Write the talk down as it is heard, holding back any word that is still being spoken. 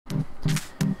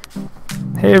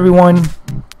Hey everyone,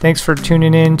 thanks for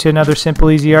tuning in to another Simple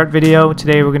Easy Art video.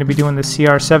 Today we're going to be doing the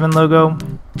CR7 logo.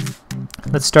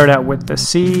 Let's start out with the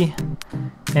C,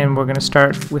 and we're going to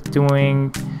start with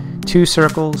doing two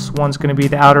circles. One's going to be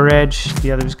the outer edge,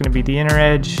 the other is going to be the inner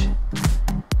edge.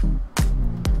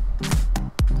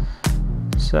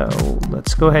 So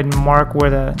let's go ahead and mark where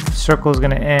the circle is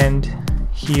going to end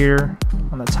here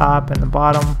on the top and the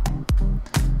bottom.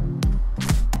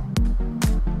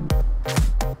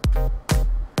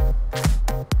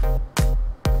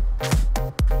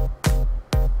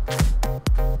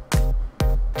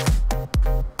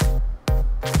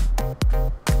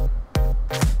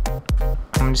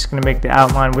 I'm just going to make the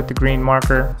outline with the green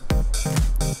marker.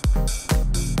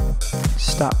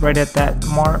 Stop right at that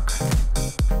mark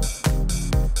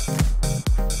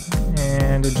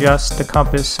and adjust the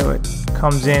compass so it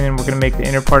comes in, and we're going to make the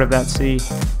inner part of that C.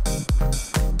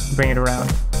 Bring it around.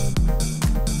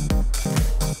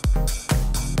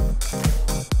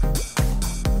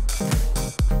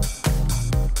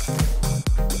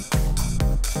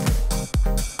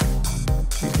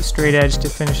 Use the straight edge to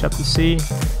finish up the C.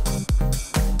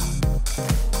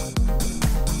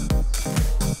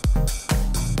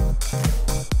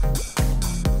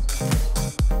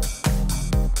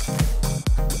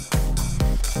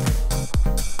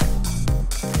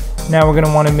 Now we're going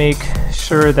to want to make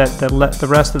sure that the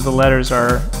rest of the letters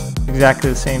are exactly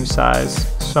the same size.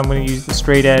 So I'm going to use the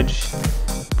straight edge,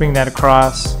 bring that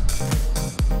across.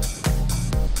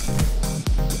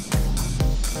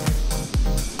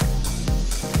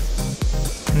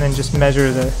 And then just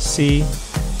measure the C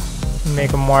and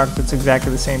make a mark that's exactly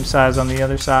the same size on the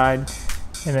other side.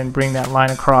 And then bring that line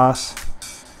across.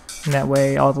 And that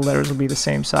way all the letters will be the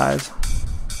same size.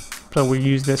 So we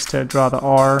use this to draw the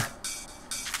R.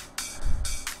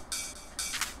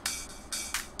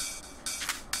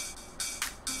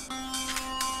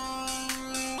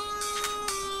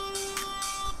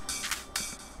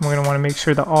 We're going to want to make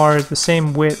sure the R is the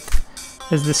same width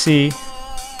as the C.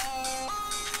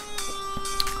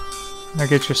 Now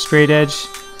get your straight edge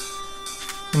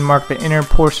and mark the inner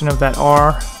portion of that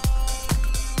R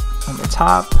on the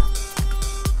top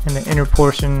and the inner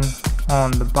portion on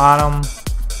the bottom.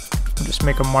 Just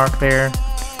make a mark there.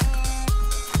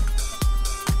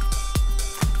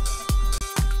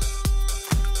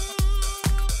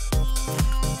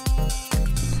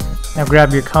 Now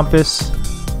grab your compass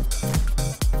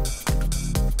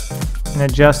and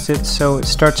adjust it so it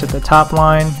starts at the top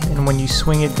line, and when you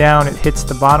swing it down it hits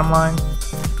the bottom line.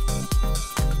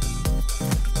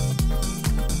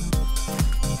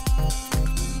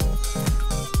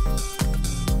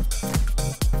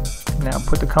 Now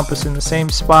put the compass in the same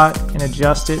spot and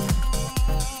adjust it.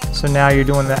 So now you're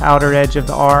doing the outer edge of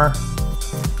the R,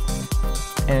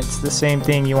 and it's the same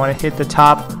thing. You want to hit the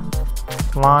top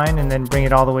line and then bring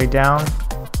it all the way down.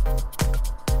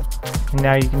 And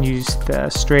now you can use the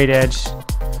straight edge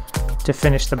to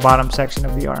finish the bottom section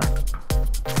of the R.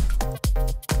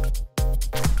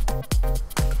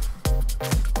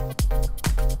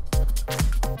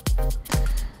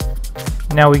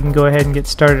 Now we can go ahead and get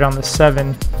started on the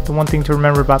 7. The one thing to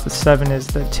remember about the 7 is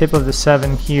the tip of the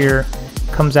 7 here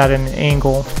comes out at an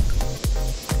angle,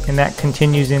 and that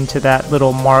continues into that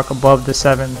little mark above the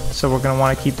 7. So we're going to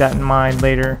want to keep that in mind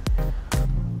later.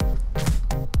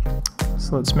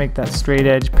 So let's make that straight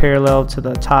edge parallel to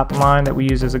the top line that we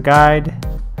use as a guide.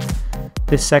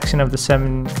 This section of the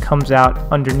 7 comes out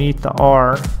underneath the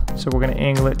R, so we're going to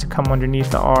angle it to come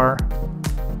underneath the R.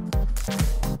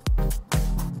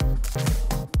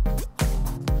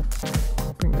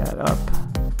 Bring that up.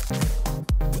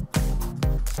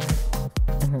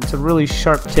 And it's a really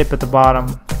sharp tip at the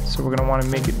bottom, so we're going to want to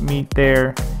make it meet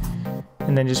there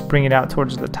and then just bring it out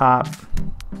towards the top.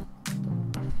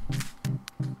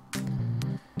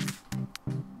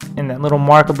 And that little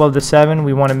mark above the 7,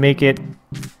 we want to make it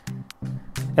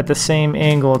at the same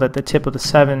angle that the tip of the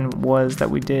 7 was that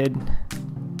we did.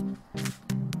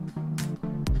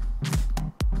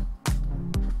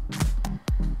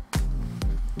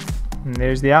 And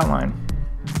there's the outline.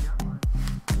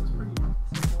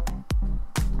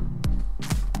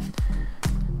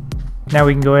 Now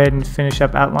we can go ahead and finish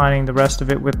up outlining the rest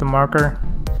of it with the marker.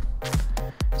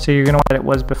 So you're going to want it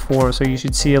was before, so you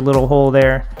should see a little hole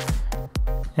there.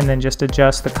 And then just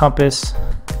adjust the compass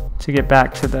to get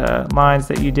back to the lines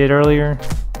that you did earlier.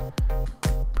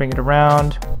 Bring it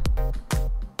around.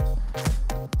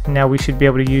 And now we should be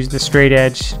able to use the straight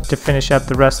edge to finish up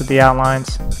the rest of the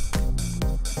outlines.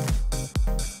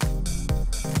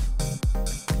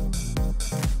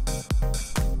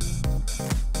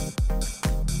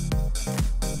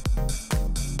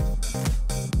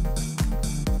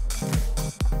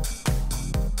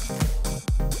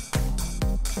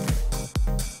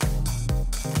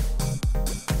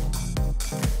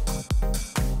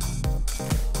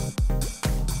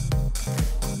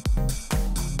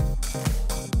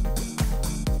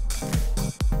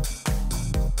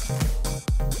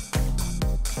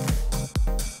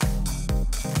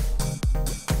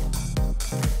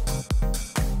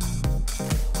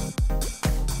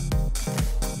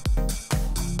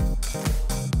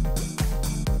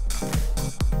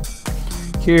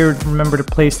 Here, remember to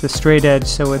place the straight edge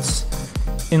so it's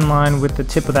in line with the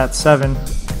tip of that 7.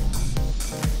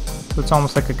 So it's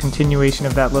almost like a continuation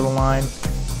of that little line.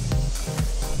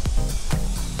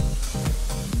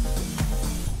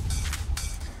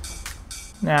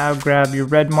 Now grab your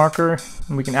red marker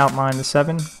and we can outline the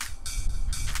 7.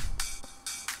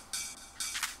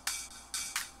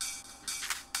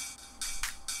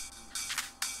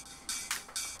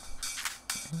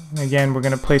 And again, we're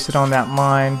going to place it on that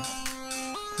line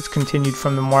that's continued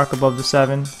from the mark above the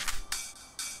 7.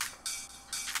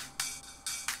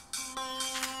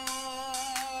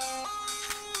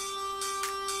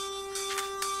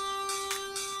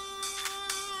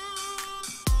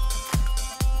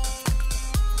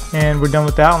 And we're done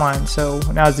with the outline. So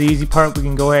now is the easy part. We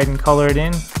can go ahead and color it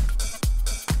in.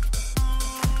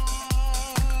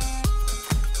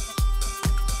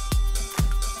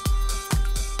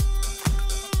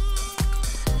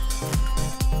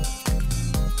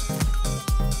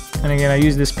 And again, I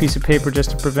use this piece of paper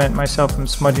just to prevent myself from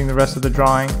smudging the rest of the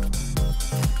drawing.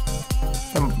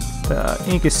 The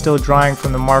ink is still drying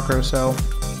from the marker, so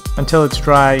until it's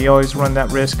dry, you always run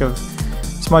that risk of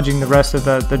smudging the rest of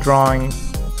the drawing.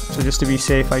 So just to be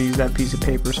safe, I use that piece of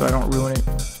paper so I don't ruin it.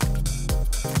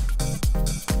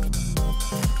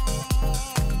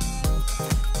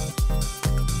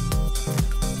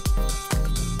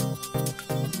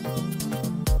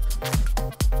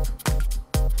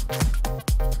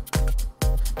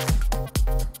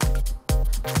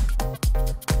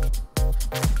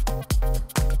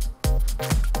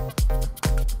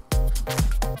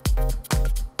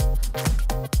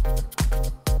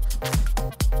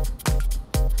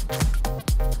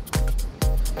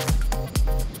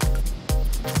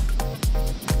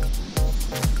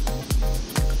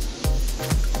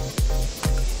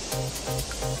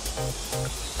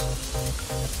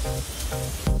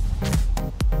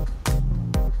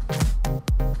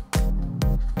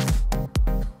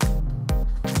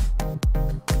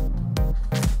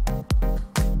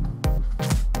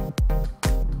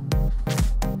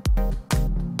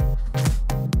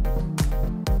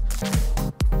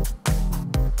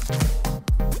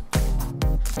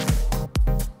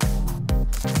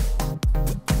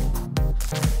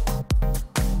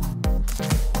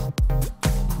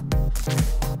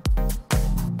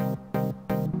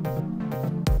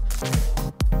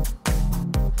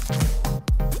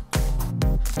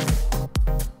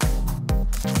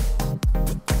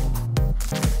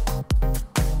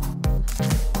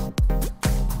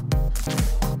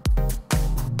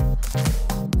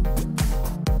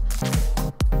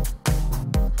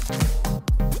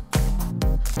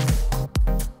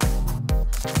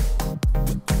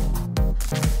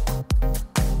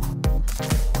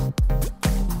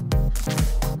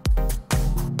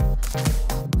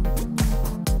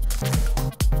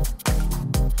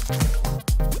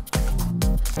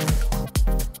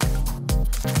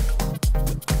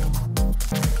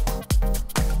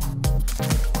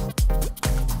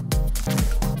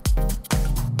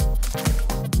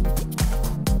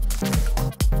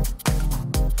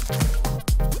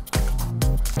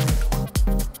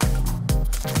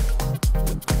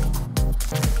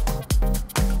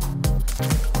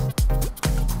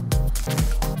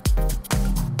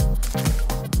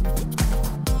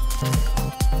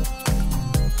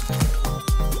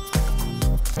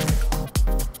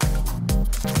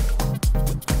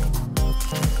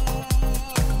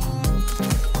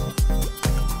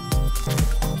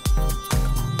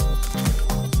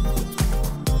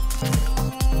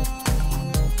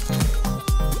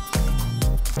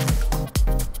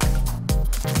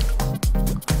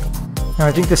 Now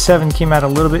I think the 7 came out a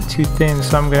little bit too thin,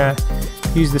 so I'm going to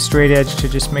use the straight edge to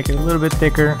just make it a little bit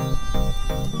thicker.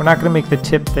 We're not going to make the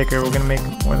tip thicker, we're going to make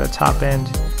more of the top end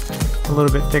a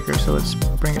little bit thicker. So let's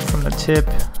bring it from the tip,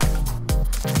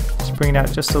 just bring it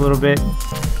out just a little bit.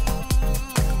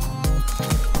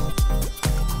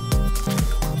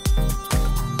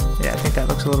 Yeah, I think that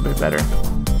looks a little bit better.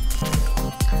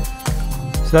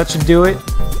 So that should do it.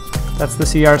 That's the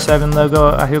CR7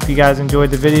 logo. I hope you guys enjoyed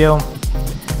the video.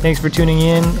 Thanks for tuning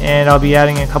in, and I'll be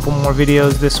adding a couple more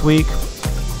videos this week.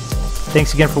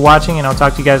 Thanks again for watching, and I'll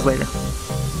talk to you guys later.